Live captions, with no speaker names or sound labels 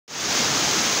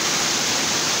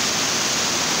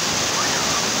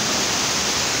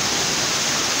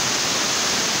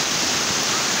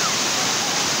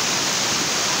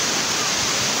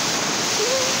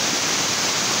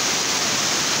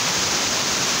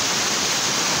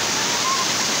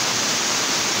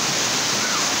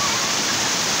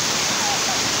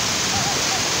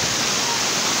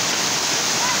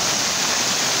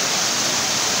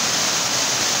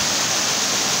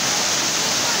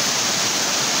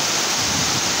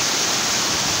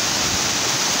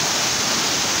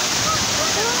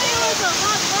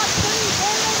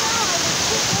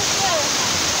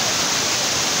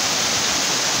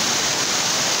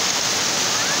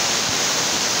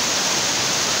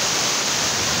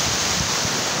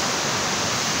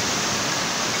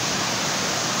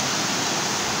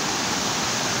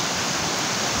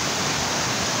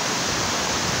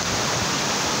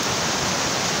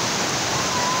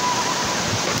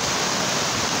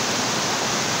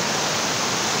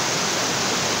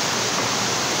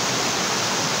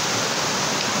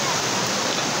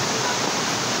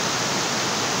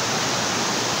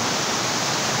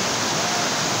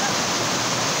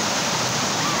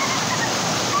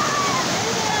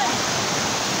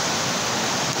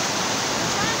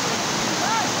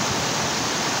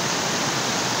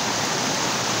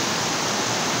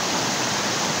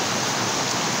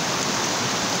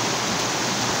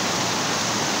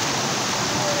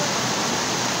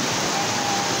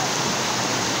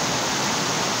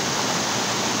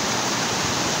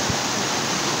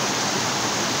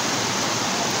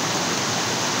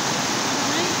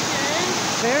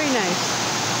Very nice.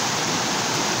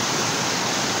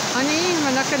 Ani,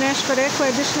 manakanesh kore ko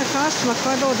edish na kas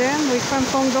makado dem we come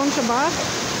from don chaba.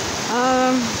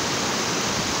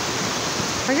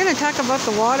 We're going to talk about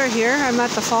the water here. I'm at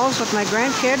the falls with my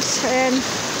grandkids,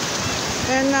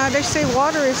 and they say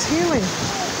water is healing.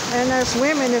 And as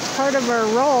women, it's part of our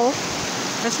role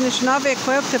as Anishinaabe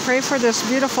equipped to pray for this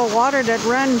beautiful water that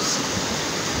runs,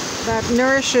 that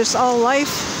nourishes all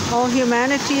life, all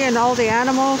humanity, and all the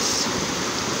animals,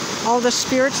 all the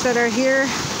spirits that are here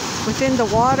within the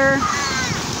water.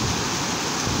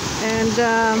 And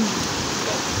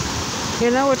you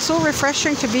know, it's so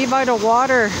refreshing to be by the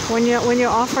water when you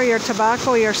offer your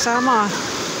tobacco, your sama,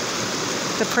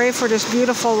 to pray for this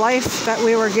beautiful life that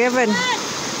we were given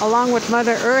along with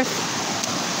Mother Earth.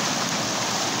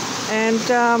 And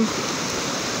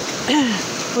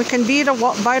we can be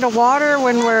by the water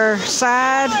when we're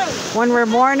sad, when we're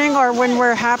mourning, or when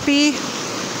we're happy.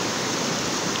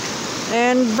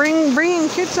 And bringing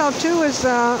kids out too is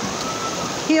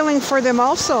healing for them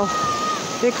also,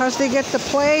 because they get to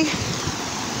play.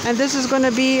 And this is going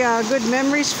to be good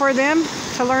memories for them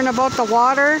to learn about the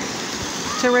water,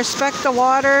 to respect the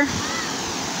water,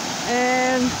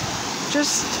 and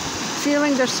just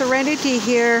feeling the serenity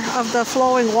here of the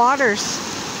flowing waters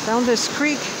down this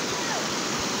creek.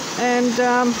 And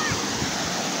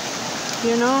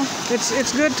you know,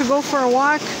 it's good to go for a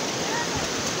walk.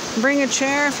 Bring a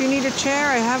chair if you need a chair.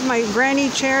 I have my granny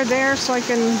chair there so I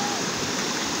can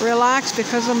relax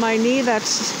because of my knee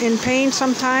that's in pain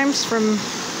sometimes from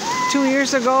 2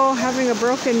 years ago, having a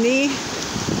broken knee.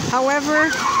 However,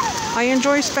 I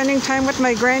enjoy spending time with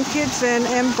my grandkids and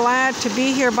am glad to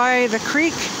be here by the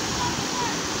creek.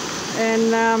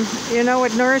 And you know,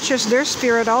 it nourishes their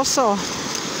spirit also,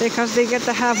 because they get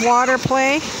to have water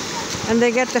play and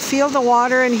they get to feel the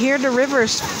water and hear the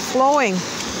rivers flowing.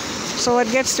 So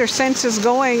it gets their senses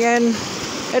going, and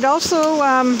it also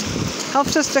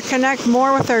helps us to connect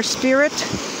more with our spirit.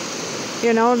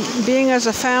 You know, being as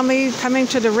a family, coming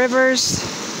to the rivers,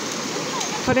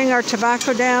 putting our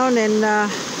tobacco down, and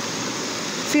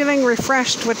feeling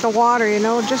refreshed with the water, you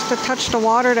know, just to touch the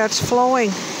water that's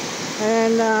flowing.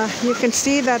 And you can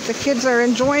see that the kids are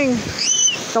enjoying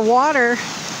the water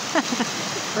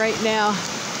right now,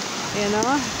 you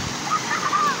know.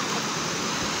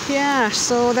 Yeah,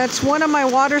 so that's one of my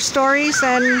water stories,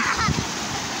 and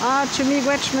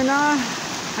Chumigwech Mana.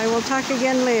 I will talk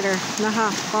again later.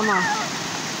 Naha, Bama.